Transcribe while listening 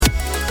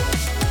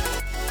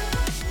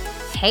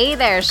Hey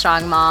there,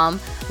 Strong Mom.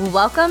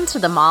 Welcome to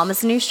the Mom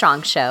is New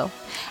Strong Show,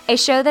 a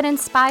show that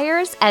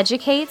inspires,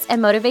 educates,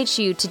 and motivates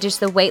you to ditch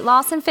the weight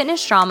loss and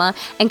fitness drama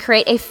and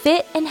create a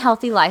fit and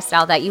healthy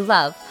lifestyle that you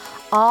love,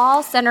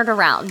 all centered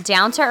around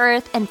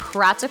down-to-earth and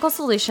practical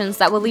solutions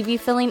that will leave you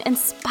feeling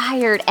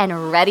inspired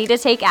and ready to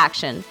take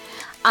action.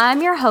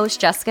 I'm your host,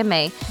 Jessica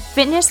May,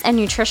 fitness and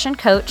nutrition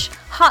coach,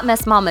 hot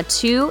mess mama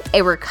too,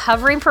 a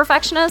recovering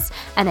perfectionist,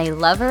 and a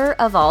lover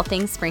of all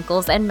things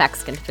sprinkles and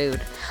Mexican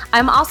food.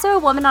 I'm also a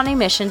woman on a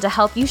mission to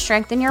help you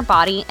strengthen your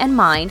body and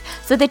mind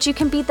so that you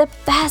can be the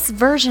best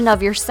version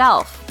of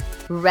yourself.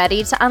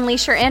 Ready to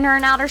unleash your inner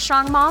and outer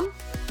strong mom?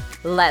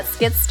 Let's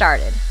get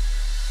started.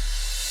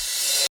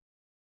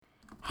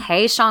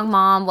 Hey, Strong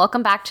Mom.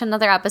 Welcome back to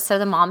another episode of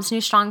the Mom's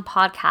New Strong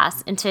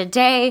podcast. And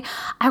today,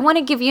 I want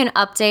to give you an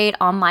update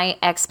on my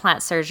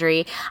explant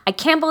surgery. I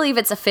can't believe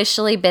it's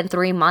officially been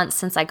 3 months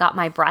since I got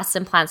my breast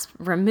implants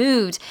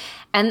removed.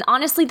 And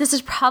honestly, this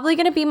is probably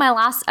going to be my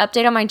last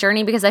update on my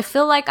journey because I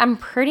feel like I'm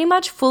pretty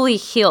much fully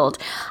healed.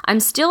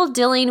 I'm still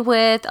dealing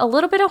with a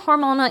little bit of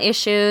hormonal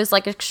issues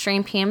like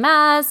extreme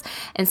PMS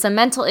and some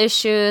mental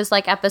issues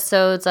like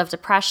episodes of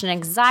depression,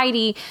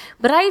 anxiety,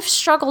 but I've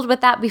struggled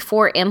with that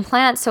before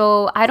implant,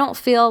 so I don't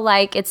feel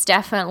like it's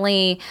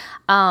definitely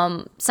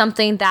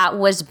something that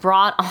was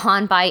brought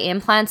on by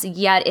implants,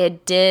 yet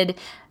it did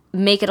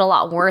make it a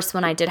lot worse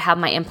when I did have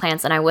my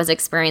implants and I was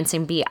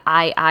experiencing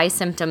BII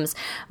symptoms.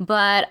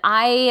 But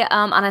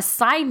on a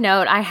side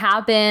note, I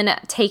have been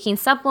taking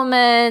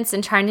supplements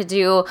and trying to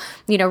do,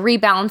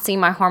 rebalancing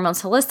my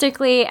hormones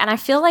holistically. And I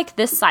feel like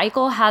this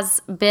cycle has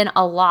been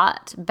a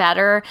lot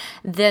better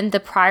than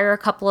the prior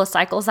couple of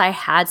cycles I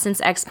had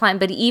since explant.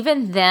 But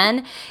even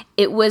then,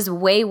 it was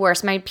way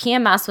worse. My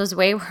PMS was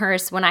way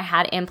worse when I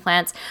had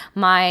implants.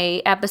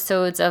 My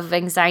episodes of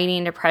anxiety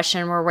and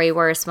depression were way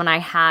worse when I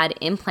had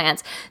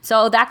implants.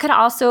 So that could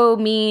also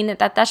mean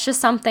that that's just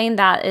something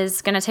that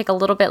is going to take a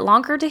little bit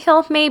longer to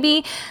heal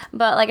maybe.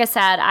 But like I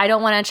said, I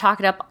don't want to chalk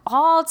it up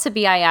all to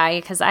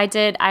BII because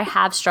I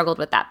have struggled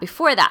with that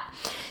before that.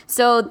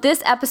 So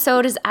this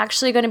episode is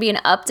actually going to be an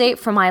update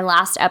from my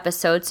last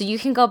episode. So you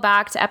can go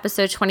back to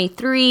episode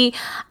 23,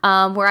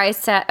 where I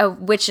said,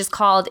 which is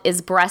called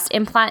 "Is Breast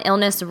Implant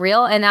Illness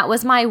Real?" And that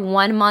was my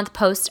 1 month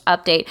post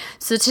update.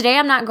 So today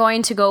I'm not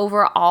going to go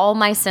over all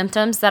my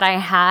symptoms that I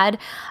had,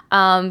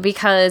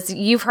 because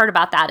you've heard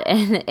about that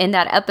in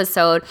that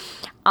episode.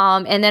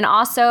 And then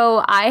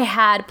also I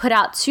had put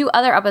out 2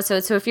 other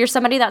episodes. So if you're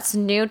somebody that's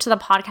new to the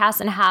podcast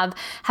and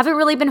haven't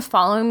really been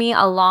following me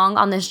along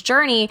on this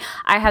journey,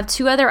 I have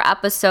 2 other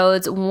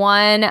episodes.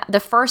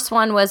 The first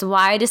one was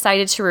why I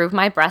decided to remove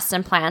my breast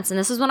implants. And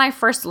this is when I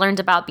first learned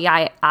about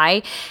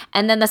BII.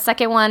 And then the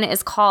second one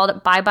is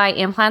called Bye Bye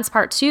Implants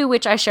Part 2,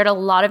 which I shared a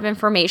lot of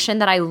information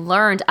that I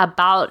learned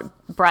about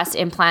breast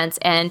implants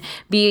and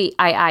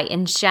BII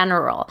in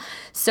general.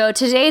 So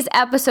today's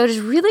episode is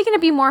really going to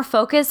be more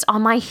focused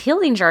on my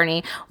healing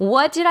journey.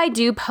 What did I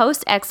do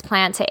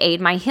post-explant to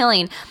aid my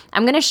healing?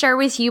 I'm going to share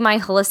with you my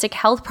holistic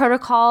health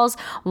protocols,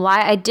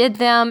 why I did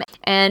them,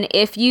 and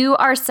if you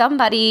are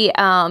somebody,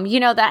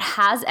 that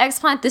has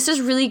explant, this is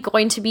really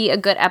going to be a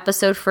good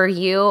episode for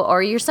you,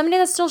 or you're somebody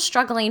that's still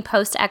struggling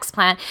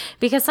post-explant,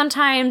 because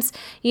sometimes,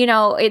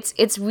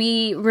 it's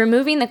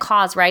removing the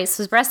cause, right?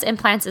 So breast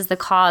implants is the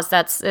cause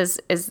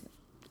is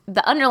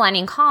the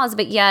underlying cause,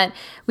 but yet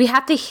we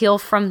have to heal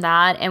from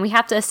that and we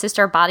have to assist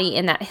our body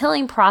in that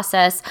healing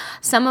process,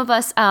 some of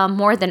us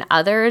more than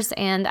others.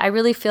 And I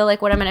really feel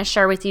like what I'm going to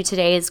share with you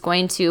today is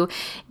going to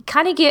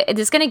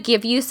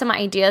give you some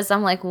ideas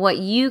on like what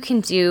you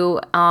can do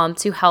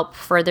to help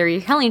further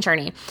your healing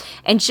journey.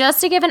 And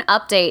just to give an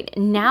update,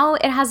 now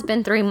it has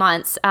been 3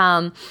 months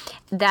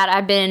that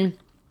I've been.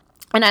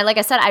 And like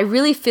I said, I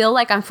really feel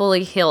like I'm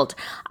fully healed.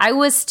 I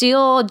was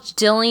still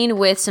dealing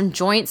with some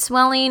joint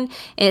swelling,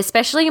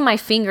 especially in my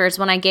fingers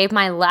when I gave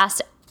my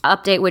last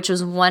update, which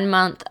was 1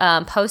 month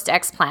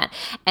post-explant.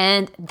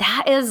 And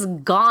that is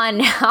gone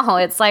now.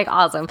 It's like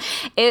awesome.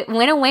 It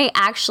went away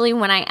actually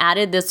when I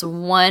added this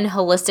one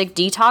holistic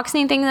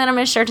detoxing thing that I'm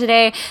going to share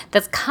today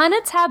that's kind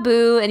of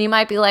taboo. And you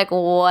might be like,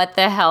 what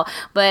the hell?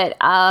 But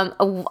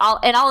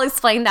I'll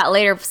explain that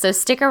later. So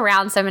stick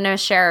around. So I'm going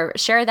to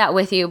share that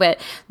with you. But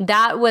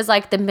that was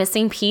like the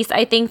missing piece,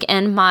 I think,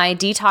 in my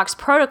detox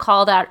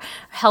protocol that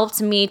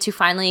helped me to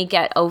finally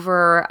get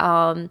over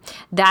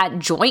that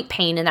joint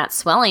pain and that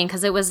swelling,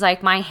 because it was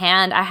like my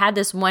hand, I had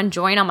this one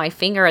joint on my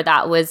finger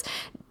that was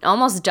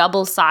almost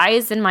double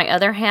size in my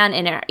other hand,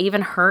 and it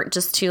even hurt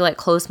just to like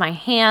close my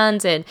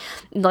hand, and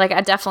like I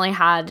definitely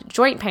had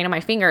joint pain in my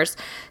fingers.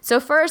 So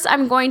first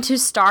I'm going to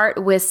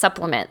start with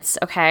supplements.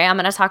 Okay, I'm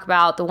going to talk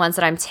about the ones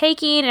that I'm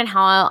taking and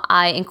how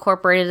I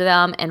incorporated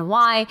them and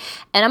why,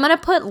 and I'm going to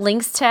put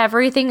links to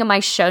everything in my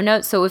show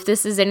notes. So if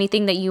this is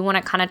anything that you want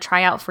to kind of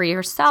try out for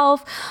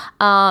yourself,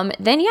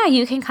 then yeah,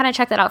 you can kind of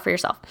check that out for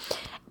yourself.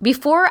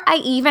 Before I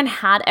even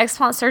had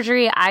explant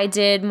surgery, I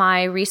did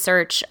my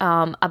research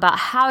about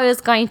how I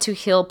was going to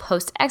heal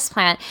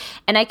post-explant,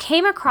 and I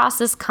came across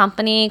this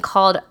company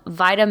called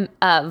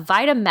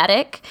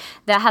Vitamedic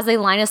that has a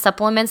line of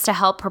supplements to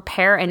help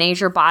prepare and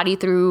age your body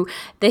through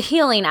the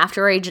healing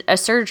after a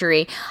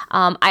surgery.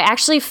 I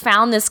actually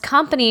found this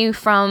company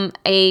from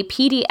a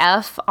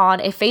PDF on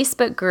a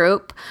Facebook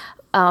group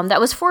that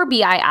was for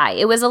BII.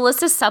 It was a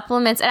list of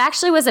supplements. It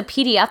actually was a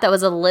PDF that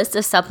was a list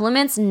of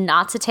supplements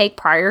not to take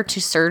prior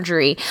to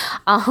surgery,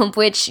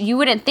 which you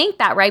wouldn't think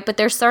that, right? But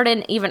there's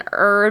certain even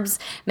herbs,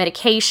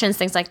 medications,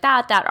 things like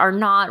that are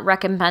not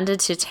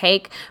recommended to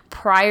take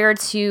prior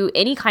to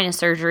any kind of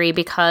surgery,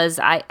 because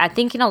I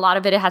think a lot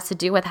of it has to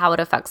do with how it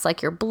affects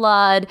like your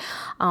blood,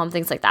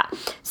 things like that.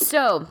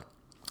 So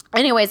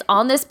anyways,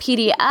 on this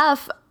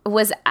PDF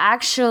was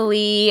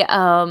actually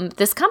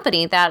this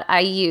company that I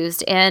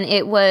used, and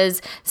it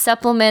was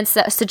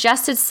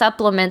suggested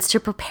supplements to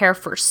prepare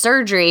for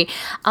surgery.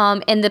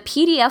 And the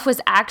PDF was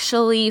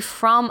actually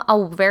from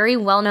a very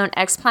well-known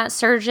explant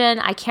surgeon.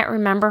 I can't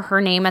remember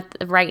her name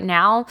right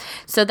now.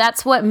 So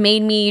that's what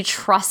made me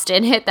trust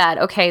in it, that,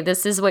 okay,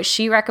 this is what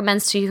she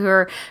recommends to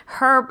her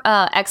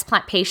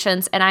explant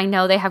patients. And I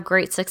know they have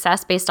great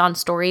success based on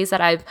stories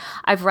that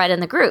I've read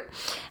in the group.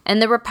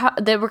 And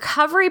the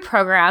recovery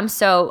program,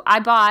 so I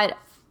bought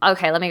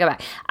off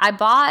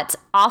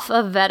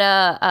of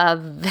Vita,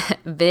 I'm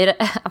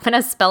going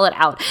to spell it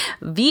out,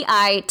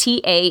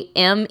 Vitamedic,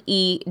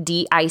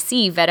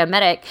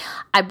 Vitamedic.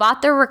 I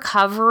bought the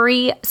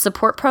recovery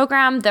support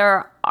program.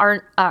 There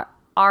are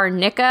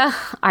Arnica,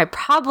 I'm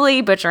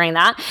probably butchering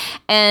that,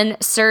 and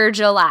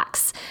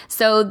Surgilax.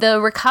 So the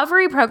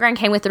recovery program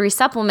came with 3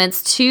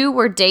 supplements. 2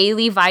 were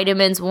daily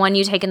vitamins, 1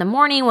 you take in the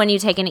morning, 1 you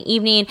take in the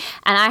evening.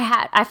 And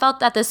I felt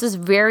that this was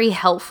very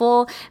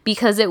helpful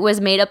because it was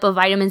made up of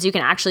vitamins you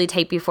can actually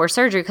take before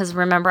surgery. Because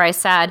remember, I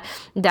said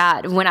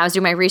that when I was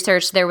doing my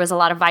research, there was a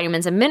lot of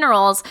vitamins and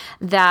minerals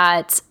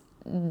that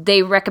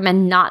they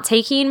recommend not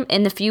taking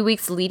in the few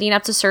weeks leading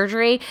up to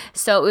surgery.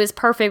 So it was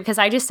perfect because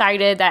I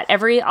decided that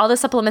all the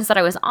supplements that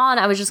I was on,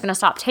 I was just going to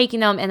stop taking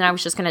them, and I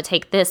was just going to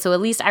take this. So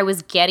at least I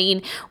was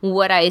getting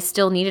what I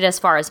still needed as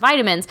far as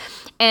vitamins.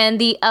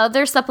 And the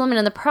other supplement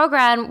in the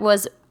program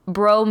was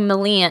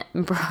bromelain.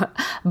 It's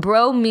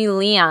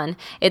Bromelian,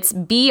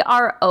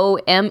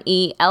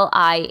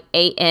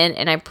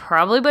 and I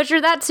probably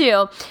butchered that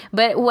too.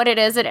 But what it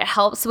is, it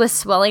helps with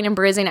swelling and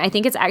bruising. I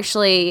think it's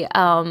actually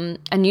a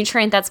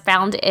nutrient that's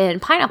found in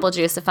pineapple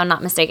juice, if I'm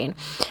not mistaken.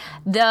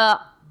 The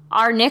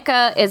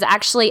Arnica is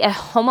actually a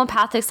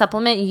homeopathic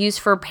supplement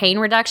used for pain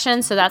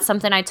reduction. So that's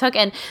something I took.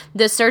 And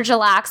the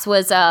Surgilax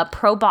was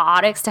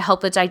probiotics to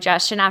help with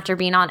digestion after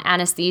being on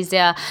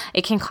anesthesia.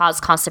 It can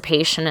cause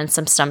constipation and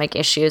some stomach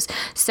issues.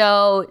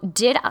 So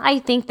did I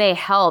think they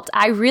helped?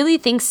 I really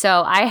think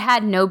so. I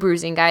had no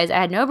bruising, guys. I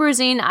had no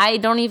bruising. I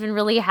didn't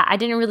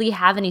really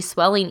have any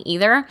swelling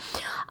either.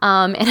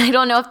 And I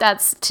don't know if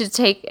that's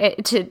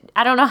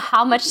I don't know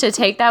how much to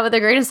take that with a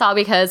grain of salt,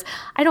 because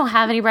I don't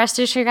have any breast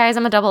tissue, guys.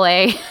 I'm a double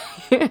A.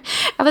 I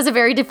was a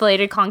very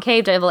deflated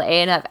concave double A,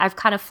 and I've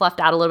kind of fluffed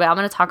out a little bit. I'm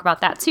going to talk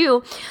about that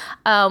too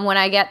when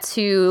I get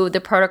to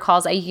the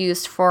protocols I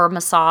used for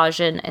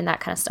massage and that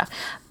kind of stuff.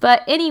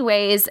 But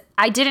anyways,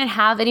 I didn't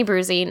have any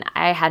bruising.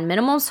 I had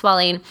minimal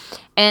swelling,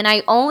 and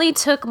I only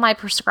took my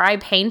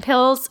prescribed pain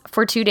pills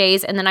for 2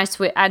 days, and then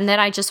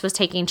I just was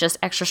taking just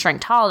extra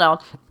strength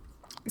Tylenol.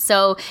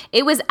 So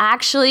it was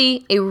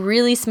actually a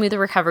really smooth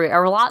recovery, a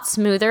lot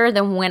smoother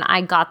than when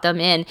I got them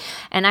in.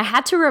 And I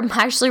had to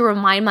actually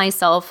remind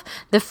myself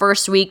the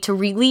first week to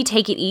really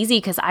take it easy,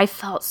 because I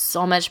felt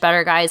so much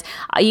better, guys.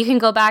 You can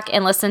go back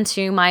and listen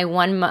to my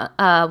 1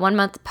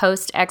 month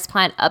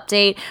post-explant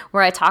update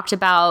where I talked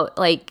about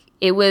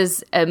it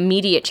was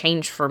immediate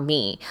change for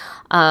me.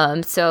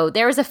 So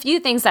there was a few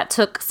things that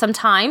took some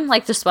time,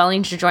 like the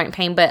swelling to joint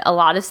pain, but a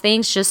lot of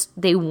things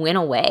they went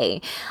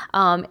away.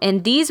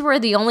 And these were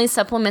the only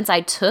supplements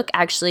I took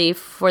actually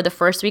for the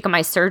first week of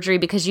my surgery,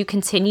 because you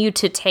continue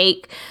to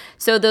take.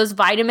 So those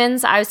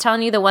vitamins, I was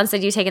telling you, the ones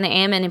that you take in the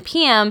AM and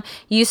PM,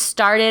 you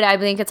started, I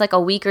think it's like a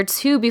week or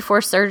 2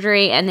 before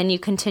surgery, and then you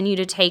continue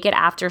to take it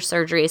after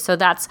surgery. So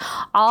that's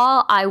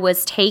all I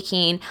was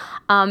taking.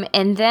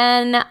 And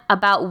then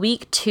about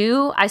week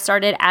 2, I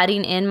started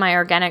adding in my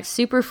organic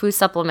superfood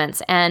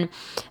supplements. And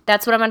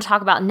that's what I'm going to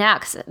talk about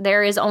next.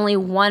 There is only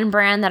one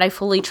brand that I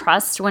fully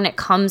trust when it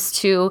comes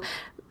to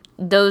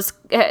those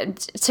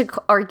to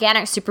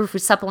organic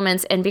superfood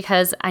supplements. And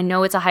because I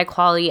know it's a high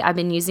quality, I've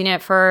been using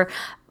it for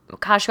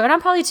going on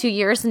probably 2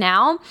 years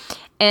now,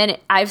 and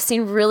I've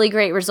seen really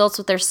great results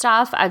with their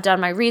stuff. I've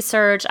done my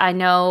research. I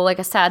know, like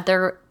I said,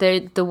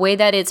 the way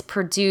that it's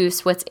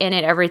produced, what's in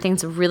it,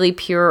 everything's really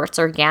pure. It's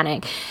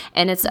organic,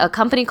 and it's a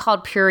company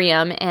called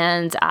Purium.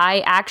 And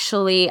I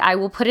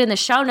will put it in the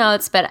show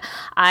notes, but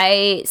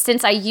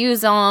since I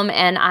use them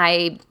and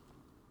I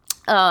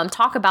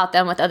talk about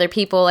them with other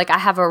people. Like I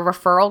have a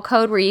referral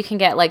code where you can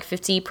get like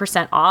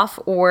 50% off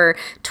or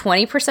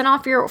 20%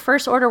 off your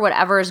first order,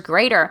 whatever is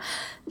greater.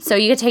 So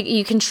you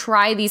can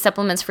try these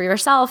supplements for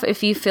yourself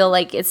if you feel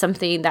like it's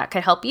something that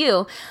could help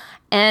you.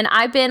 And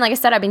I've been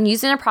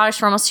using their products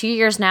for almost 2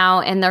 years now,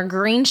 and their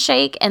green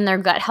shake and their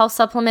gut health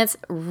supplements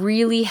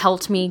really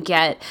helped me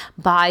get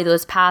by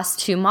those past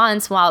 2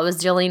 months while I was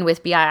dealing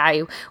with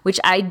BII, which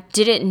I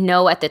didn't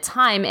know at the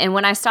time. And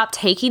when I stopped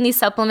taking these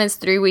supplements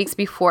 3 weeks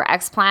before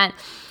Xplant,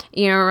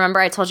 remember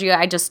I told you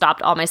I just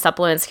stopped all my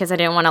supplements because I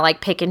didn't want to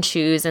like pick and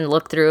choose and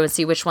look through and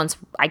see which ones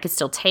I could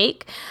still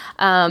take.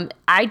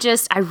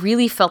 I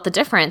really felt the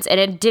difference, and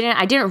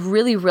I didn't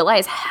really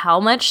realize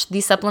how much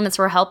these supplements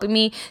were helping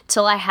me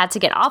till I had to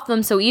get off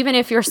them. So even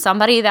if you're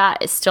somebody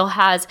that is still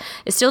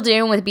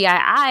dealing with BII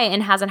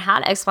and hasn't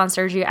had Xplant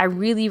surgery, I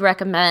really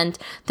recommend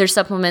their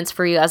supplements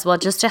for you as well,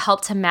 just to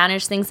help to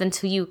manage things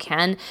until you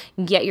can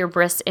get your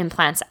breast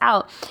implants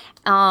out.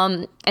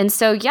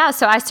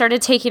 So I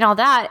started taking all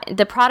that.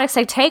 The products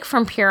I take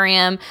from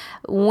Purium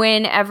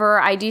whenever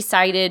I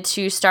decided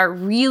to start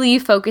really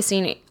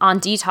focusing on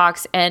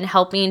detox and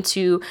helping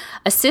to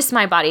assist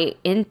my body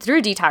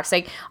through detox.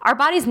 Like our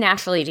bodies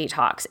naturally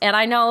detox. And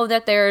I know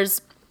that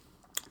there's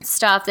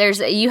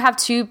you have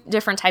two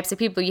different types of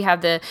people. You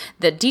have the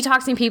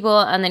detoxing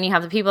people, and then you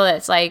have the people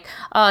that's like,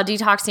 oh,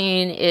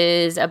 detoxing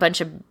is a bunch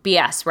of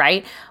BS,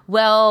 right?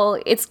 Well,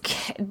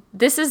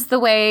 this is the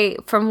way,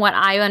 from what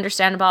I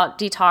understand about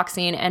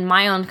detoxing, and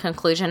my own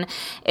conclusion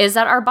is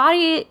that our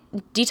body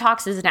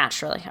detoxes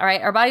naturally. All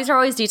right, our bodies are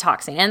always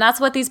detoxing, and that's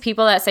what these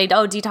people that say,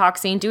 oh,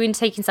 detoxing,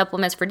 taking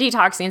supplements for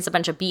detoxing is a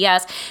bunch of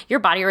BS. Your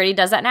body already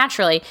does that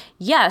naturally.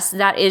 Yes,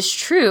 that is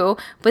true,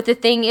 but the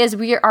thing is,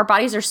 our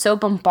bodies are so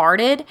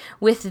bombarded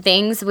with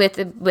things,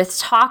 with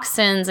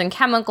toxins and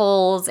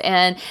chemicals,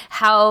 and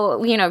how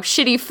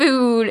shitty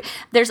food.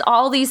 There's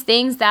all these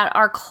things that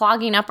are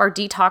clogging up our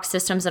detox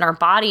systems in our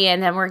body,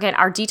 and then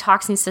our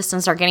detoxing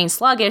systems are getting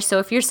sluggish. So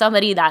if you're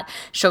somebody that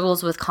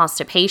struggles with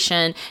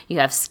constipation, you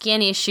have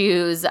skin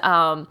issues,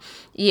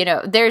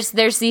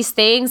 there's these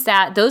things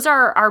that those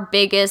are our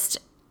biggest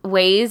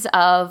ways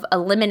of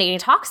eliminating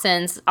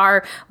toxins.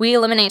 We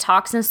eliminate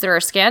toxins through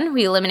our skin,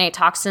 we eliminate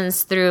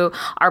toxins through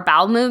our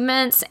bowel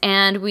movements,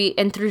 and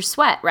through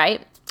sweat,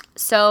 right?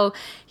 So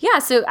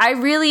I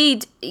really,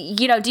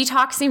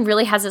 detoxing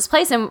really has its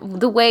place. And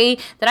the way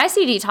that I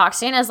see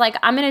detoxing is like,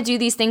 I'm going to do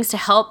these things to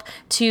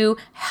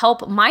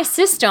help my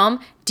system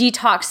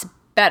detox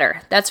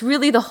better. That's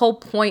really the whole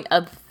point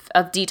of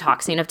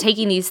detoxing, of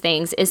taking these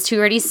things, is to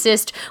already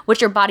assist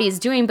what your body is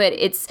doing, but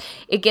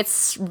it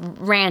gets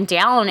ran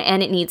down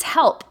and it needs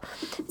help.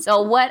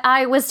 So what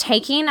I was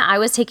taking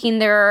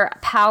their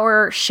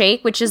Power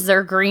Shake, which is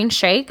their green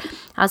shake.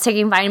 I was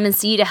taking vitamin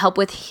C to help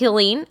with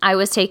healing. I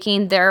was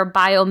taking their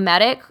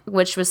Biomedic,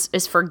 which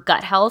is for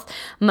gut health.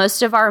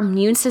 Most of our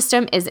immune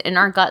system is in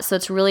our gut, so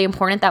it's really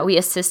important that we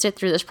assist it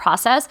through this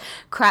process.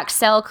 Cracked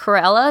Cell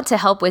Chlorella to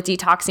help with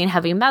detoxing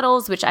heavy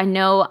metals, which I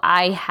know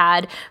I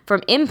had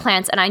from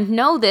implants, and I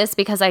know this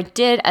because I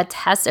did a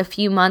test a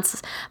few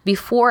months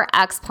before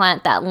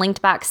Xplant that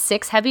linked back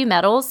 6 heavy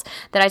metals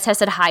that I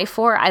tested high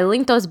for. I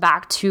linked those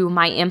back to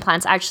my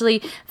implants. I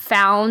actually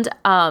found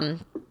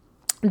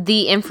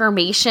the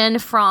information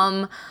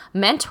from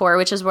Mentor,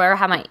 which is where I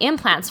have my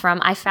implants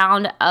from. I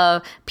found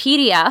a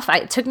PDF.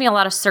 It took me a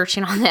lot of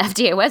searching on the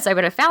FDA website,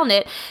 but I found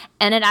it,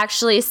 and it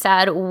actually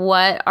said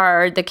what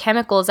are the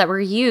chemicals that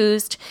were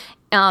used,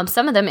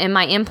 some of them in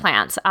my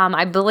implants.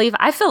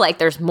 I feel like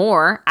there's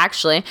more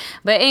actually,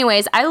 but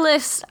anyways, I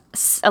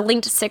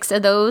linked 6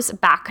 of those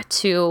back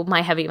to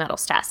my heavy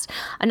metals test.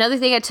 Another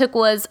thing I took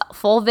was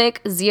Fulvic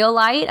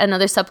Zeolite,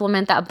 another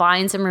supplement that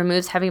binds and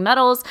removes heavy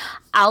metals.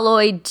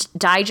 Alloy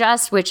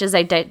Digest, which is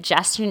a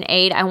digestion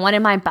aid. I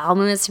wanted my bowel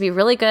movements to be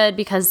really good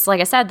because,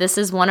 like I said, this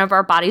is one of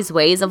our body's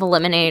ways of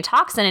eliminating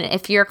toxin. And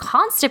if you're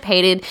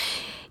constipated,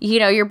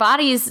 your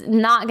body's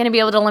not going to be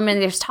able to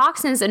eliminate those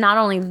toxins. And not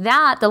only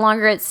that, the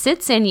longer it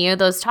sits in you,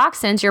 those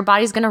toxins, your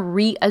body's going to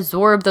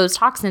reabsorb those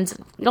toxins.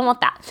 You don't want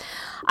that.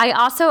 I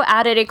also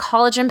added a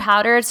collagen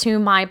powder to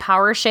my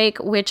Power Shake,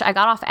 which I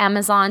got off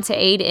Amazon to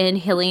aid in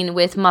healing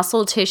with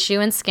muscle tissue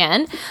and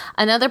skin.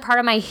 Another part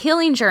of my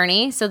healing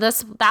journey. So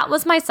that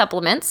was my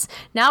supplements.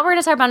 Now we're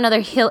going to talk about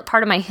another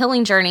part of my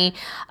healing journey,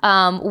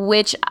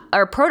 which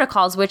are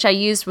protocols, which I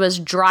used was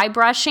dry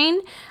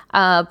brushing,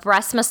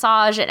 breast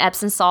massage, and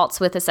Epsom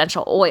salts with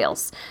essential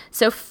oils.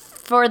 So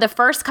for the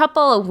first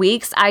couple of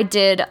weeks, I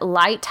did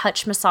light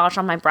touch massage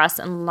on my breasts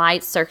and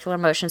light circular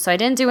motion. So I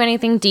didn't do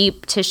anything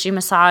deep tissue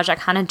massage. I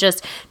kind of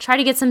just try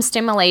to get some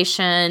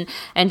stimulation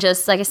and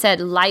just, like I said,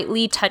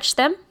 lightly touch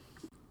them.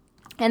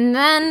 And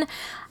then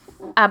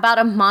about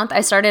a month,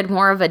 I started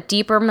more of a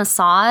deeper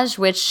massage,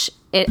 which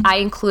I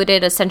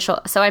included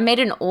so I made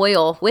an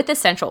oil with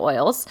essential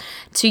oils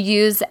to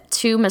use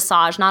to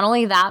massage not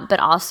only that, but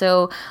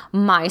also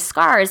my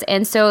scars.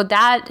 And so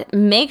that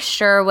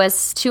mixture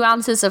was 2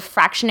 ounces of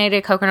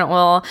fractionated coconut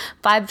oil,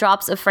 5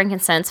 drops of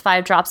frankincense,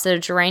 5 drops of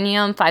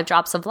geranium, 5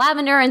 drops of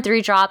lavender, and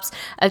 3 drops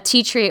of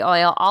tea tree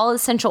oil, all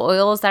essential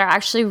oils that are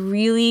actually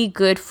really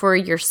good for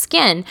your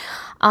skin.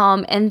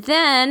 And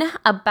then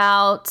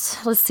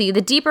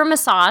the deeper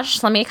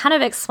massage, let me kind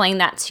of explain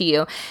that to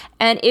you.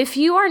 And if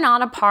you are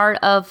not a part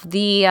of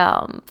the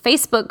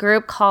Facebook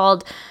group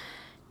called,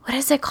 what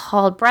is it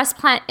called? Breast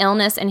Plant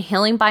Illness and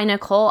Healing by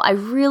Nicole. I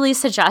really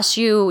suggest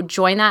you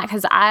join that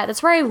because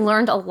that's where I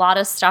learned a lot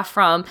of stuff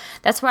from.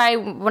 That's where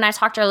when I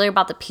talked earlier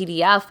about the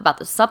PDF, about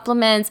the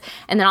supplements,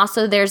 and then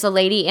also there's a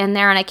lady in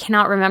there, and I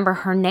cannot remember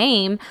her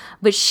name,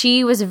 but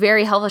she was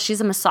very helpful. She's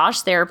a massage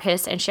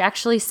therapist, and she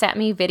actually sent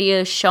me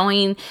videos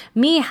showing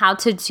me how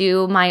to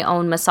do my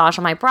own massage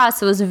on my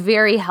breasts. It was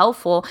very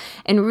helpful,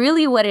 and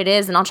really what it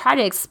is, and I'll try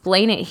to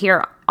explain it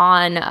here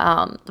on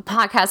the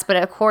podcast, but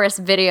of course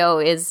video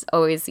is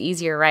always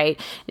easier, right?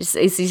 It's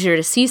easier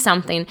to see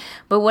something.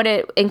 But what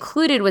it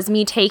included was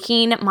me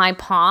taking my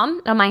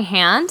palm of my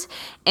hand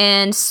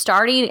and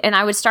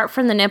I would start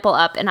from the nipple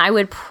up, and I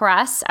would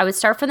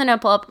start from the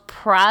nipple up,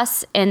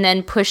 press, and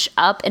then push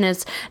up in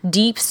its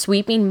deep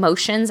sweeping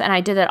motions. And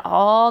I did it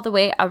all the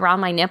way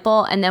around my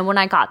nipple. And then when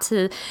I got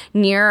to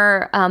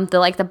near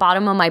the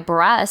bottom of my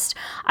breast,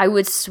 I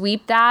would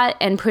sweep that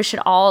and push it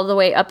all the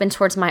way up and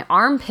towards my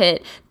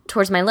armpit,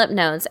 towards my lymph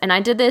nodes. And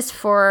I did this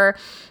for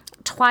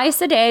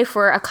twice a day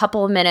for a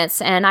couple of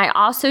minutes. And I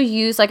also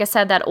use, like I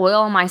said, that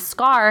oil on my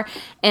scar.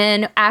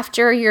 And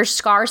after your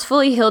scar's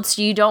fully healed,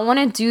 so you don't want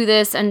to do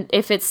this and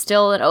if it's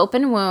still an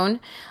open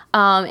wound.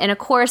 And of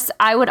course,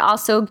 I would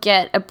also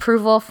get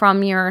approval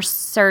from your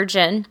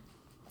surgeon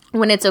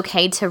when it's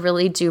okay to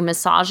really do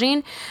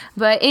massaging.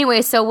 But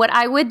anyway, so what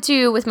I would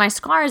do with my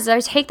scars is I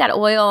would take that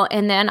oil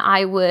and then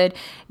I would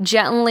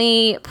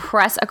gently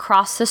press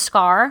across the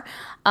scar.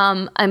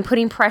 I'm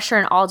putting pressure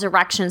in all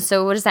directions.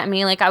 So what does that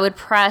mean? Like I would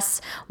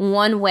press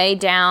one way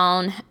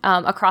down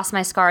across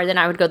my scar, then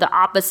I would go the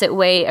opposite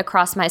way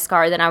across my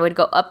scar, then I would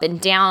go up and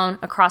down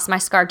across my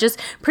scar, just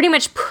pretty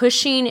much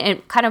pushing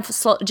and kind of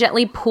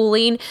gently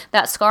pulling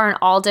that scar in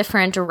all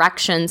different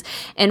directions.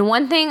 And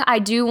one thing I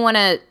do want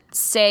to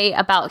say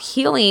about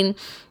healing,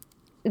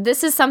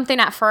 this is something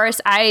at first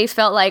I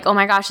felt like, oh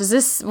my gosh, is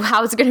this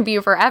how it's going to be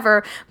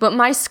forever? But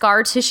my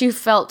scar tissue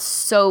felt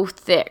so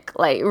thick,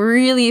 like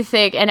really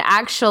thick. And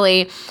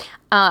actually,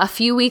 a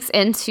few weeks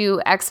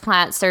into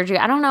explant surgery,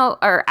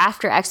 or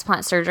after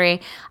explant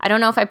surgery, I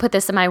don't know if I put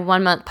this in my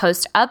 1 month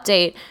post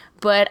update,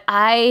 but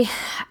I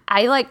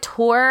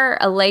tore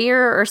a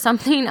layer or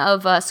something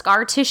of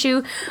scar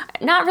tissue.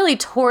 Not really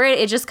tore it,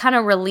 it just kind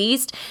of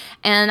released.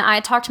 And I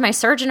talked to my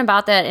surgeon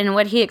about that, and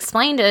what he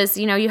explained is,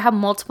 you have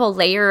multiple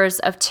layers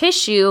of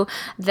tissue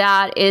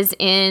that is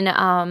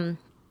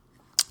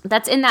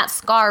that's in that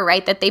scar,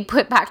 right, that they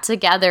put back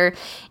together.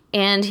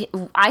 And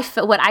what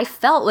I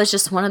felt was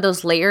just one of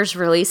those layers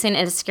releasing,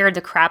 and it scared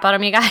the crap out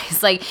of me,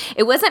 guys. Like,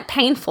 it wasn't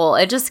painful.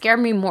 It just scared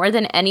me more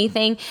than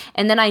anything.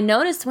 And then I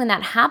noticed when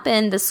that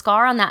happened, the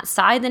scar on that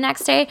side the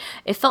next day,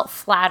 it felt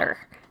flatter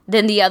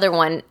than the other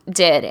one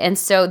did. And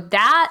so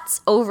that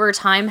over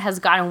time has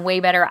gotten way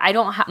better.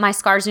 My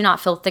scars do not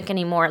feel thick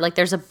anymore. Like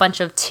there's a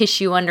bunch of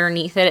tissue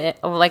underneath it,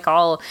 like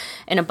all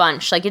in a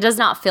bunch. Like it does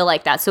not feel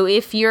like that. So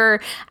if you're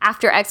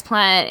after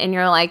explant and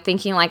you're like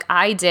thinking like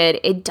I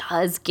did, it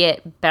does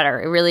get better.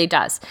 It really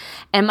does.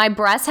 And my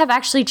breasts have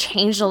actually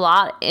changed a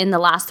lot in the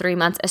last 3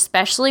 months,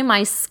 especially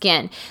my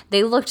skin.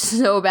 They looked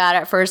so bad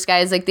at first,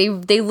 guys. Like they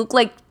look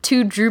like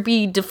 2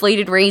 droopy,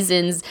 deflated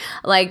raisins,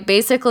 like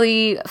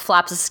basically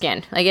flaps of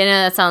skin. Like, I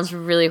know that sounds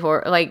really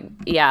horrible. Like,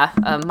 yeah,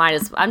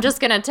 I'm just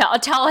gonna tell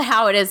it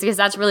how it is because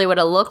that's really what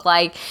it looked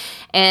like.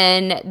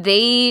 And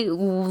they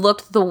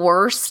looked the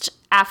worst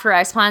after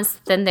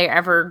explants than they're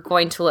ever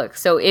going to look.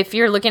 So if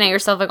you're looking at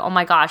yourself like, oh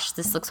my gosh,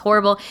 this looks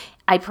horrible,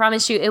 I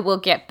promise you it will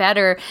get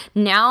better.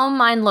 Now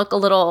mine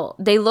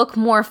they look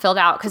more filled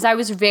out because I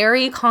was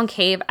very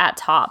concave at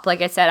top.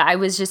 Like I said, it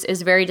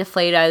was very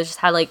deflated. I just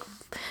had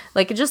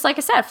just like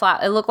I said,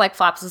 it looked like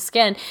flaps of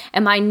skin.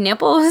 And my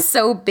nipple was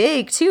so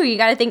big too. You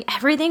got to think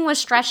everything was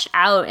stretched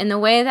out. And the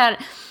way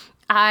that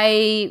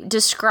I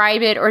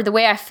describe it, or the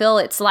way I feel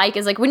it's like,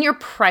 is like when you're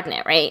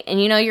pregnant, right?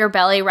 And your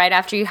belly right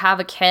after you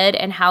have a kid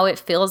and how it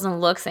feels and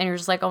looks, and you're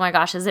just like, oh my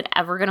gosh, is it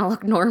ever going to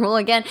look normal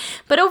again?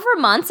 But over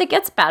months, it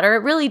gets better. It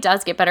really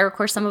does get better. Of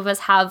course, some of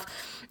us have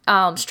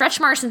stretch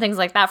marks and things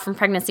like that from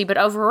pregnancy, but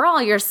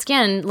overall, your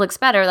skin looks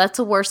better. That's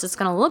the worst it's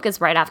going to look is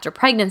right after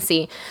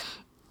pregnancy.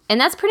 And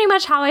that's pretty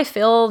much how I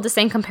feel, the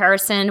same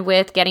comparison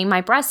with getting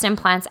my breast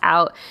implants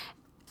out.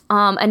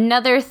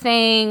 Another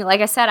thing,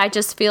 like I said, I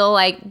just feel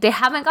like they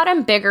haven't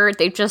gotten bigger.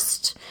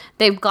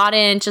 They've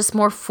gotten just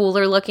more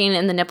fuller looking,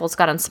 and the nipples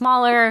gotten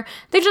smaller.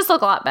 They just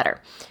look a lot better.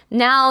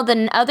 Now,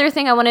 the other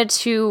thing I wanted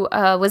to,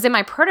 was in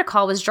my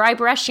protocol was dry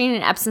brushing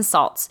and Epsom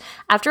salts.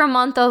 After a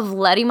month of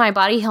letting my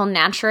body heal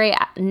naturally,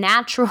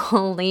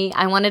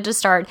 I wanted to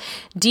start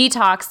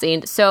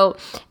detoxing. So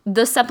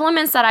the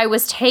supplements that I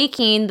was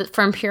taking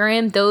from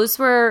Purium, those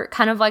were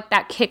kind of like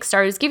that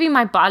kickstart. It was giving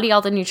my body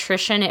all the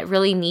nutrition it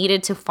really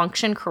needed to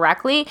function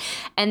correctly.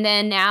 And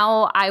then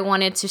now I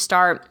wanted to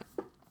start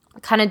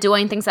kind of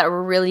doing things that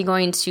were really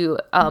going to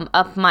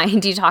up my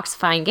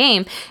detoxifying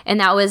game, and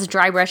that was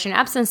dry brushing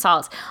Epsom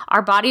salts.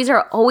 Our bodies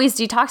are always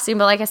detoxing,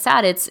 but like I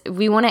said,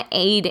 we want to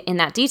aid in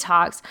that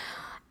detox.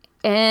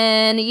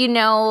 And,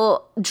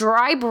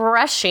 dry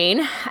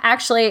brushing,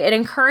 actually, it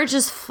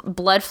encourages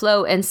blood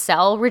flow and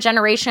cell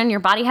regeneration. Your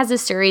body has a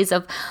series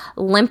of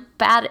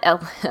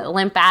lymphatic,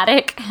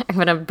 I'm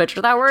going to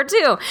butcher that word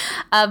too,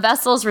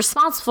 vessels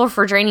responsible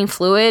for draining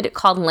fluid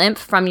called lymph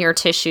from your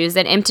tissues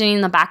and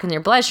emptying them back in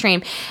your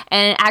bloodstream.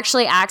 And it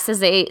actually acts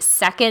as a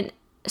second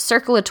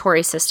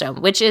circulatory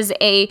system, which is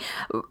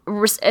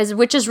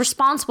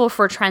responsible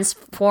for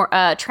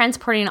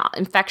transporting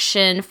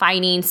infection,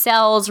 fighting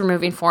cells,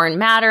 removing foreign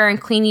matter, and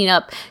cleaning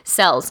up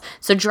cells.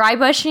 So dry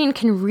brushing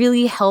can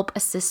really help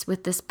assist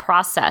with this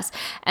process.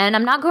 And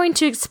I'm not going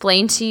to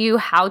explain to you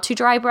how to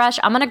dry brush.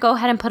 I'm going to go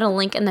ahead and put a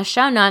link in the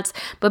show notes.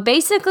 But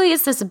basically,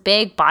 it's this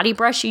big body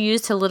brush you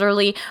use to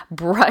literally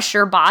brush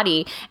your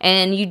body.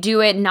 And you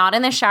do it not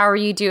in the shower.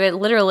 You do it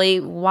literally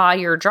while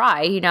you're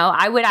dry.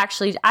 I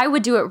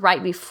would do it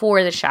right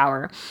before the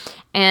shower,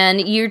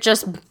 and you're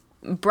just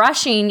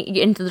brushing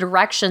in the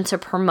direction to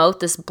promote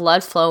this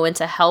blood flow and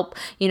to help,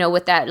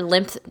 with that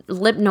lymph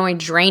node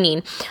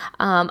draining.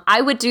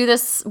 I would do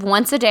this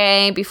once a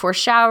day before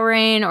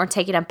showering or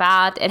taking a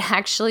bath. It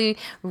actually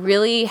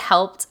really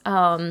helped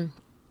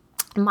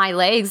my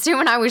legs too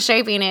when I was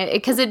shaving it,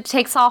 because it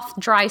takes off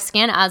dry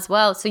skin as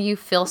well, so you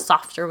feel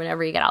softer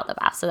whenever you get out of the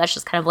bath. So that's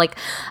just kind of like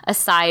a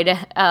side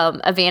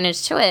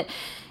advantage to it.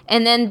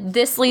 And then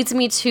this leads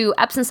me to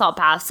Epsom salt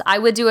baths. I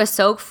would do a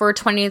soak for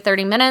 20 to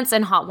 30 minutes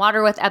in hot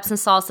water with Epsom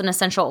salts and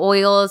essential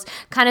oils,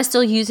 kind of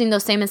still using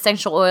those same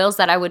essential oils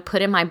that I would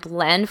put in my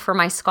blend for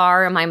my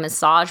scar and my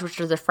massage, which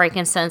are the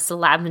frankincense, the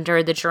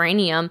lavender, the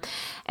geranium.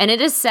 And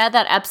it is said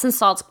that Epsom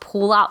salts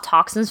pull out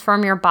toxins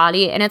from your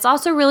body, and it's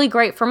also really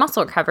great for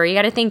muscle recovery. You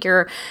got to think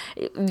your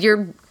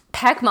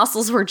pec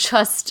muscles were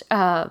just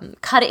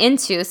cut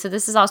into. So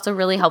this is also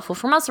really helpful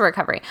for muscle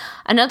recovery.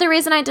 Another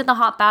reason I did the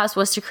hot baths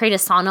was to create a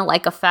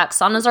sauna-like effect.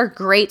 Saunas are a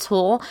great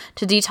tool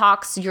to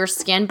detox your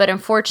skin, but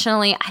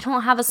unfortunately, I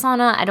don't have a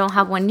sauna. I don't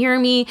have one near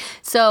me.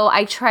 So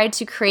I tried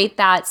to create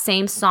that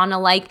same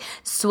sauna-like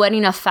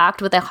sweating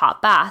effect with a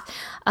hot bath.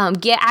 I'm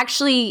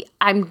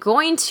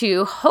going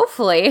to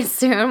hopefully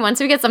soon, once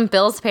we get some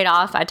bills paid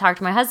off, I talked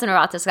to my husband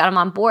about this, got him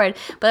on board,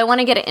 but I want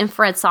to get an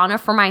infrared sauna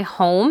for my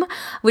home,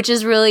 which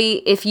is really,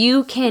 if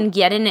you can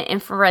get in an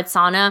infrared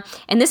sauna,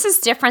 and this is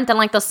different than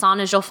like the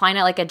saunas you'll find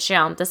at like a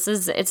gym.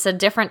 It's a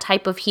different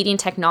type of heating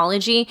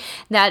technology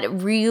that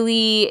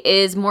really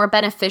is more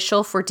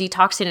beneficial for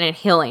detoxing and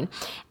healing.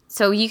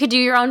 So you could do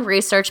your own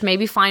research,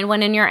 maybe find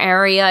one in your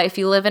area. If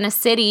you live in a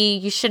city,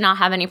 you should not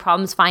have any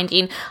problems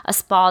finding a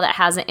spa that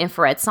has an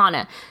infrared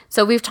sauna.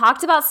 So we've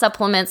talked about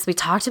supplements, we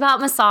talked about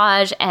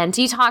massage and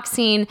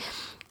detoxing.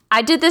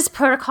 I did this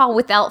protocol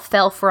without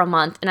fail for a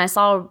month, and I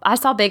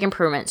saw big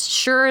improvements.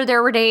 Sure,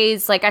 there were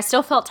days like I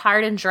still felt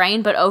tired and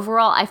drained, but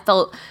overall I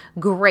felt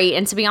great.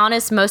 And to be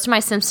honest, most of my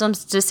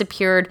symptoms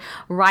disappeared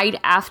right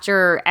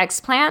after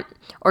explant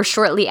or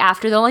shortly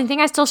after. The only thing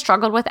I still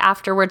struggled with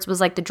afterwards was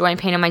like the joint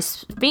pain in my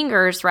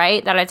fingers,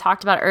 right, that I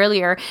talked about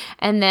earlier.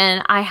 And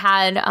then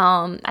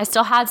I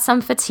still had some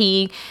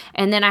fatigue,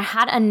 and then I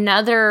had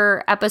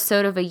another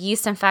episode of a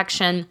yeast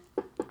infection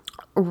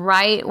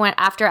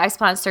after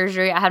explant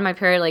surgery. I had my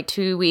period like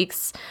 2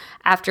 weeks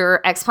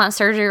after explant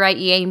surgery, right?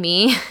 Yay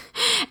me.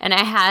 And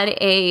I had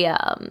a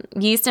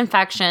yeast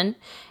infection,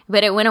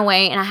 but it went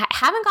away, and I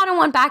haven't gotten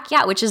one back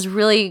yet, which is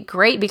really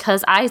great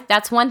because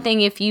that's one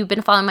thing, if you've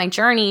been following my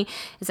journey,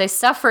 is I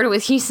suffered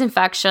with yeast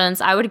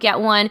infections. I would get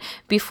one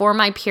before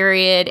my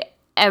period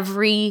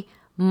every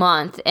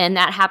month, and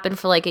that happened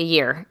for like a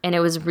year, and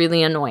it was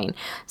really annoying.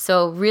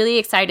 So really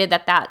excited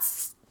that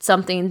that's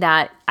something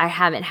that I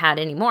haven't had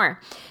anymore.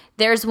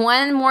 There's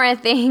one more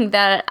thing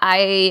that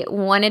I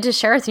wanted to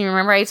share with you.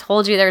 Remember, I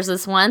told you there's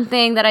this one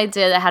thing that I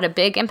did that had a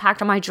big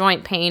impact on my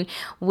joint pain,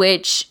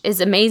 which is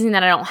amazing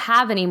that I don't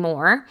have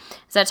anymore.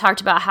 So I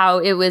talked about how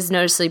it was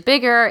noticeably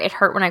bigger. It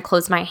hurt when I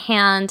closed my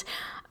hand,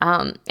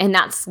 and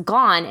that's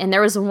gone. And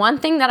there was one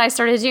thing that I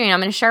started doing. I'm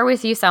going to share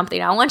with you something.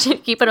 I want you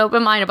to keep an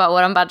open mind about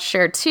what I'm about to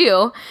share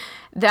too,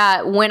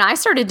 that when I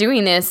started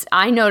doing this,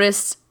 I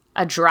noticed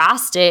a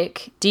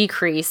drastic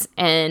decrease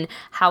in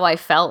how I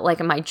felt like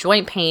in my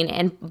joint pain,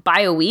 and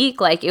by a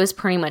week, like it was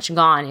pretty much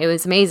gone. It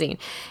was amazing.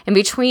 And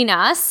between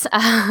us,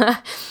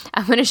 I'm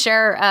going to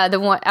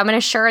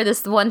share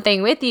this one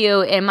thing with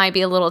you. It might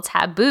be a little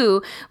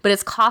taboo, but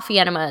it's coffee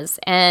enemas.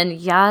 And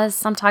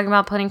yes, I'm talking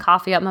about putting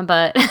coffee up my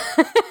butt.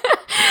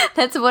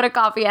 That's what a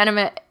coffee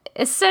enema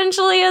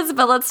essentially is,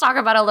 but let's talk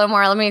about it a little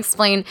more. Let me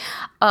explain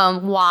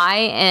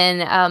why,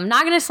 and I'm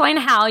not going to explain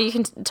how. You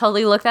can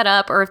totally look that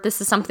up, or if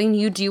this is something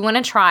you do want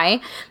to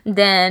try,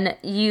 then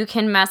you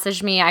can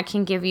message me. I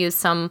can give you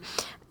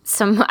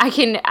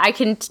I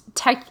can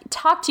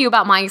talk to you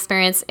about my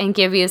experience and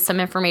give you some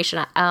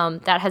information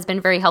that has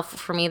been very helpful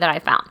for me that I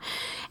found.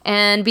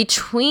 And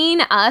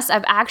between us,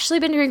 I've actually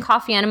been doing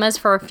coffee enemas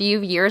for a few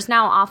years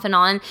now, off and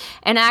on.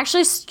 And I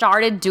actually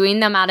started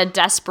doing them out of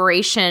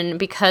desperation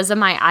because of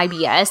my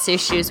IBS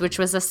issues, which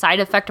was a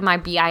side effect of my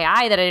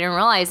BII that I didn't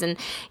realize. And,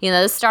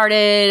 this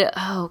started,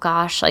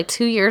 like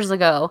 2 years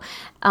ago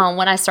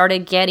when I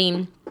started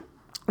getting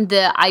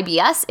the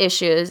IBS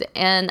issues.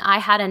 And I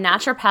had a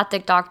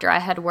naturopathic doctor I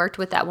had worked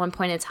with at one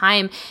point in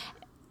time.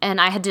 And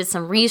I had did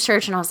some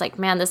research, and I was like,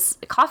 man, this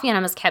coffee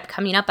enemas kept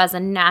coming up as a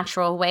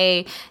natural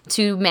way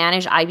to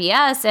manage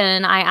IBS.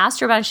 And I asked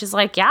her about it, and she's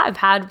like, yeah,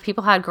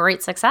 people had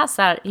great success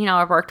that,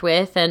 I've worked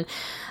with. And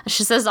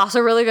she says also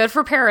really good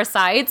for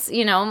parasites.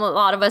 A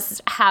lot of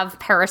us have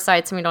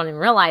parasites and we don't even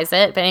realize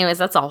it. But anyways,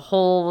 that's a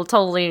whole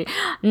totally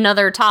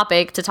another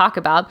topic to talk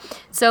about.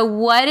 So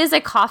what is a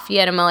coffee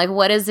enema? Like,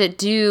 what does it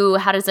do?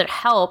 How does it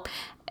help?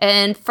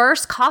 And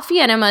first, coffee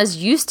enemas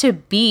used to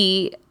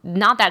be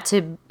not that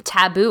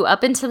taboo.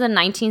 Up into the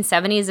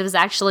 1970s, it was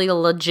actually a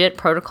legit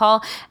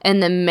protocol in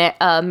the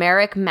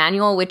Merrick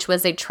Manual, which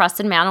was a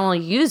trusted manual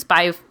used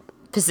by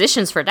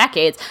physicians for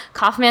decades.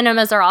 Coffee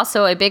enemas are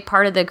also a big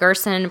part of the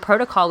Gerson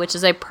protocol, which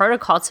is a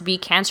protocol to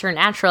beat cancer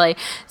naturally.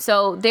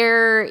 So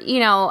they're,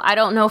 I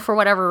don't know, for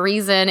whatever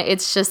reason,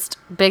 it's just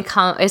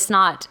it's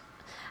not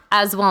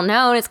as well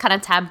known, it's kind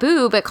of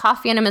taboo, but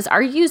coffee enemas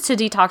are used to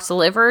detox the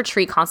liver,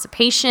 treat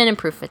constipation,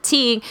 improve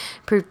fatigue,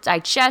 improve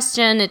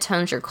digestion, it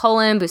tones your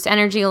colon, boost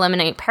energy,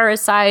 eliminate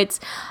parasites.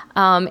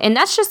 And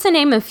that's just to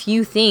name a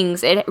few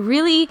things.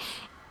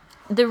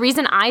 The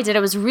reason I did it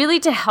was really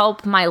to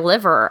help my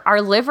liver.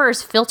 Our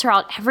livers filter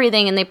out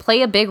everything, and they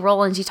play a big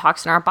role in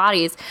detoxing our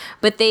bodies,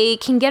 but they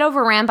can get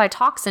overran by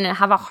toxin and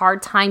have a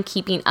hard time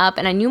keeping up.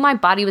 And I knew my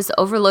body was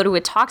overloaded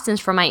with toxins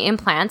from my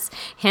implants,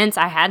 hence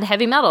I had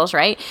heavy metals,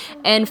 right?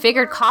 And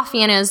figured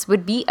coffee enemas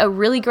would be a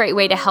really great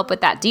way to help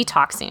with that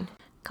detoxing.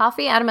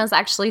 Coffee enemas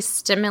actually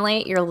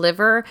stimulate your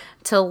liver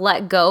to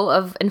let go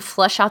of and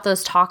flush out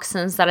those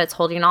toxins that it's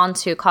holding on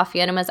to.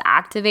 Coffee enemas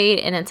activate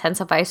and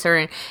intensify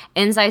certain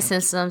enzyme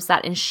systems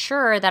that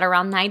ensure that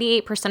around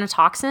 98% of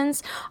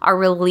toxins are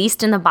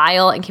released in the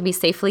bile and can be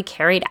safely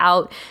carried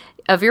out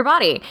of your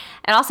body.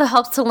 It also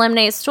helps to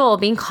eliminate stool.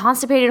 Being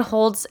constipated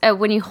holds,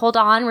 when you hold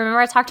on, remember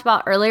I talked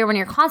about earlier, when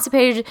you're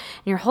constipated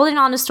and you're holding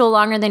on to stool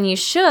longer than you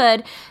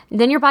should,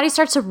 then your body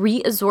starts to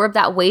reabsorb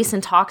that waste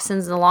and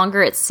toxins the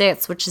longer it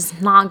sits, which is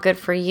not good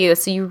for you.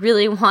 So you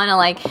really want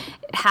to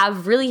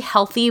have really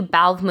healthy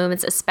bowel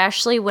movements,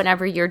 especially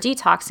whenever you're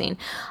detoxing.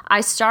 I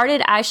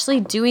started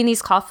actually doing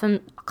these coffee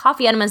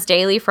enemas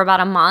daily for about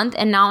a month,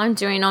 and now I'm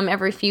doing them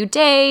every few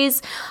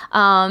days.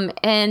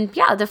 And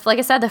yeah, like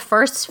I said, the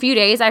first few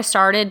days I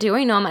started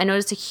doing them, I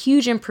noticed a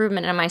huge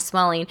improvement in my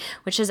swelling,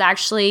 which has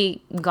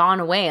actually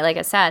gone away. Like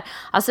I said,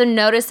 I also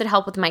noticed it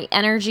helped with my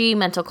energy,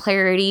 mental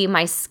clarity,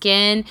 my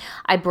skin.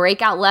 I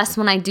break out less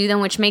when I do them,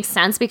 which makes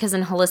sense because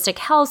in holistic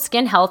health,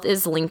 skin health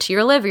is linked to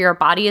your liver. Your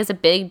body is a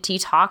big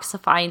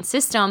detoxifying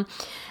system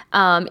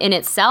in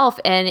itself.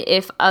 And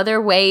if other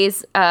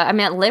ways,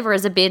 liver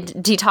is a big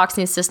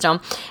detoxing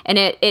system, and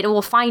it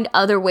will find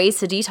other ways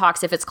to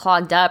detox if it's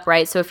clogged up,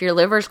 right? So if your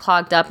liver's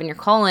clogged up in your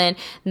colon,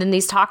 then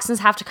these toxins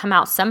have to come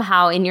out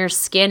somehow, and your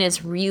skin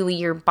is really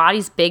your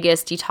body's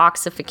biggest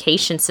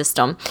detoxification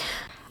system.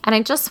 And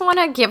I just want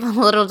to give a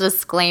little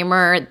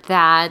disclaimer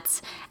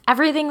that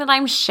everything that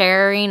I'm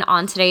sharing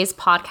on today's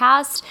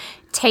podcast,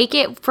 take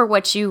it for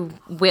what you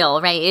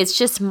will, right? It's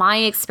just my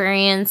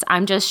experience.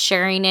 I'm just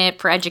sharing it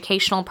for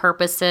educational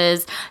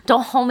purposes.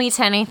 Don't hold me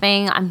to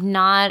anything. I'm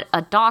not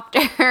a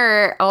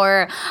doctor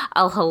or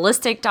a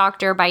holistic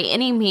doctor by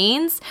any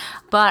means,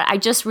 but I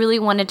just really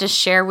wanted to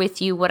share with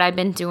you what I've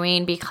been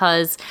doing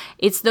because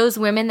it's those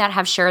women that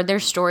have shared their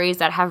stories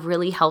that have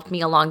really helped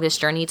me along this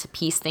journey to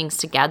piece things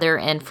together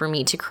and for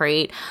me to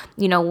create,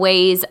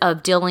 ways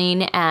of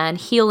dealing and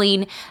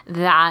healing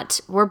that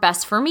were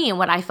best for me and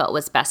what I felt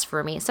was best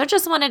for me. So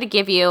just wanted to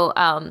give you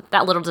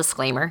that little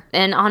disclaimer.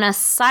 And on a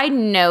side